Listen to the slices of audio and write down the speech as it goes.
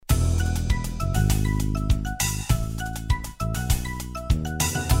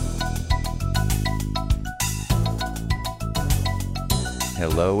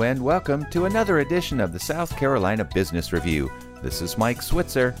Hello and welcome to another edition of the South Carolina Business Review. This is Mike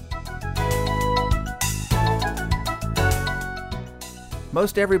Switzer.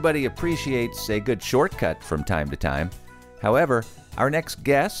 Most everybody appreciates a good shortcut from time to time. However, our next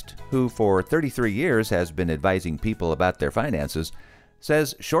guest, who for 33 years has been advising people about their finances,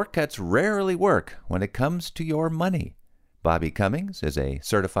 says shortcuts rarely work when it comes to your money. Bobby Cummings is a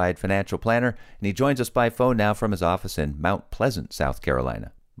certified financial planner, and he joins us by phone now from his office in Mount Pleasant, South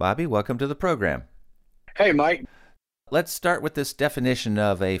Carolina. Bobby, welcome to the program. Hey, Mike. Let's start with this definition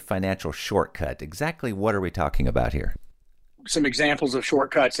of a financial shortcut. Exactly what are we talking about here? Some examples of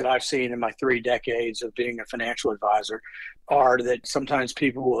shortcuts that I've seen in my 3 decades of being a financial advisor are that sometimes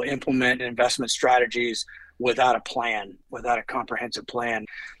people will implement investment strategies without a plan, without a comprehensive plan.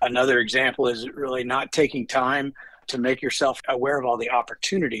 Another example is really not taking time to make yourself aware of all the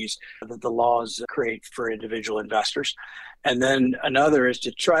opportunities that the laws create for individual investors. And then another is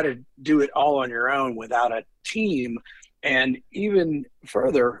to try to do it all on your own without a team. And even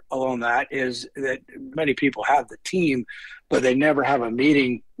further along that is that many people have the team, but they never have a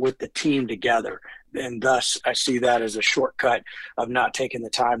meeting with the team together. And thus, I see that as a shortcut of not taking the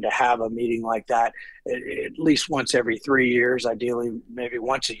time to have a meeting like that at least once every 3 years, ideally maybe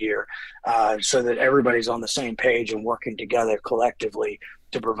once a year, so that everybody's on the same page and working together collectively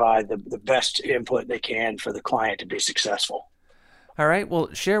to provide the best input they can for the client to be successful. All right.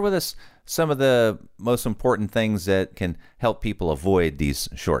 Well, share with us some of the most important things that can help people avoid these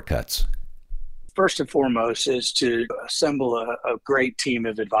shortcuts. First and foremost is to assemble a great team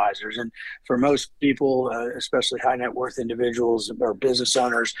of advisors. And for most people, especially high net worth individuals or business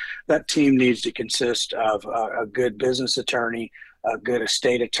owners, that team needs to consist of a good business attorney, a good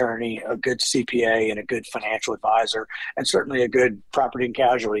estate attorney, a good CPA, and a good financial advisor, and certainly a good property and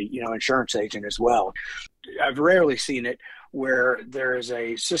casualty, insurance agent as well. I've rarely seen it where there is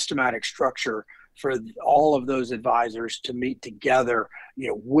a systematic structure for all of those advisors to meet together,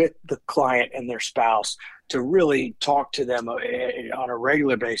 with the client and their spouse to really talk to them on a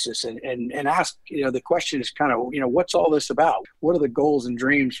regular basis and ask, the question is kind of, what's all this about? What are the goals and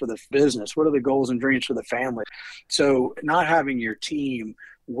dreams for the business? What are the goals and dreams for the family? So not having your team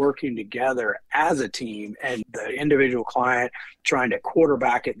working together as a team and the individual client trying to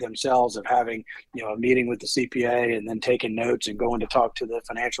quarterback it themselves of having, a meeting with the CPA and then taking notes and going to talk to the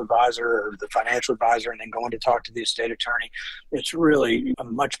financial advisor or the financial advisor and then going to talk to the estate attorney. It's really a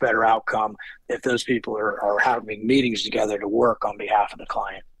much better outcome if those people are having meetings together to work on behalf of the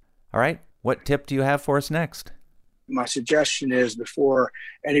client. All right. What tip do you have for us next? My suggestion is before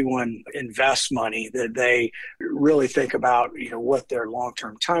anyone invests money that they really think about, what their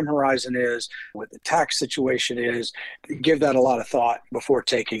long-term time horizon is, what the tax situation is, give that a lot of thought before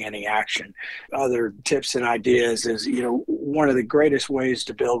taking any action. Other tips and ideas is, one of the greatest ways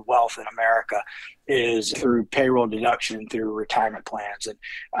to build wealth in America is through payroll deduction, through retirement plans.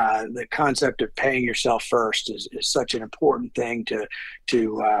 And the concept of paying yourself first is such an important thing to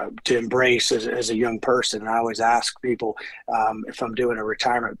embrace as a young person. And I always ask people, if I'm doing a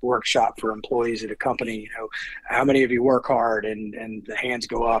retirement workshop for employees at a company, how many of you work hard? And the hands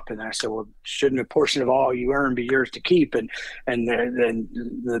go up. And I said, well, shouldn't a portion of all you earn be yours to keep? And then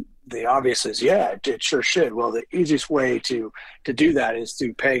the obvious is, yeah, it sure should. Well, the easiest way to do that is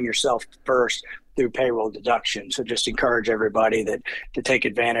through paying yourself first through payroll deduction. So just encourage everybody to take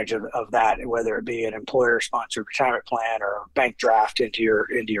advantage of that, whether it be an employer-sponsored retirement plan or a bank draft into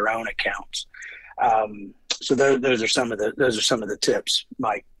your own accounts. So those are some of the tips,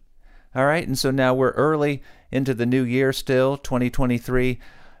 Mike. All right, and so now we're early into the new year still, 2023.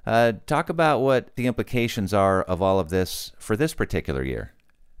 Talk about what the implications are of all of this for this particular year.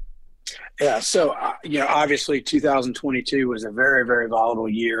 Yeah, so obviously 2022 was a very, very volatile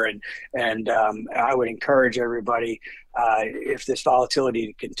year, and I would encourage everybody, if this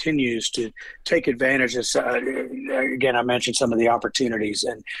volatility continues, to take advantage of. Again, I mentioned some of the opportunities,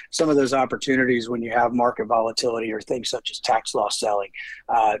 and some of those opportunities when you have market volatility are things such as tax loss selling,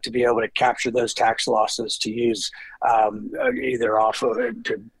 to be able to capture those tax losses to use either off of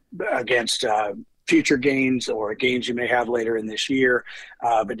against future gains or gains you may have later in this year,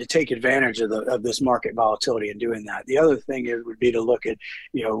 but to take advantage of this market volatility and doing that. The other thing would be to look at,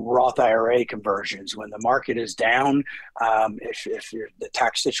 Roth IRA conversions. When the market is down, if the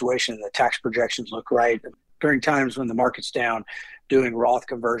tax situation and the tax projections look right, during times when the market's down, doing Roth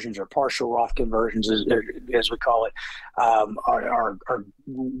conversions or partial Roth conversions, as we call it, are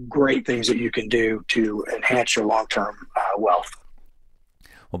great things that you can do to enhance your long-term wealth.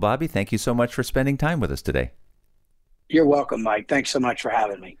 Well, Bobby, thank you so much for spending time with us today. You're welcome, Mike. Thanks so much for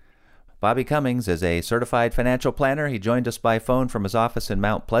having me. Bobby Cummings is a certified financial planner. He joined us by phone from his office in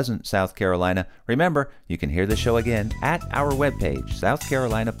Mount Pleasant, South Carolina. Remember, you can hear the show again at our webpage,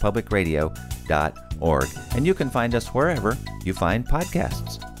 southcarolinapublicradio.org. And you can find us wherever you find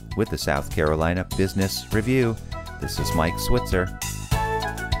podcasts. With the South Carolina Business Review, this is Mike Switzer.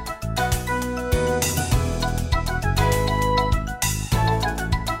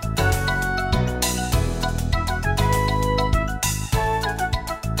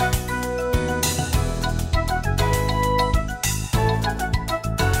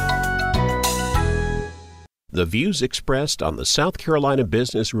 The views expressed on the South Carolina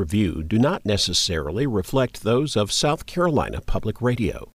Business Review do not necessarily reflect those of South Carolina Public Radio.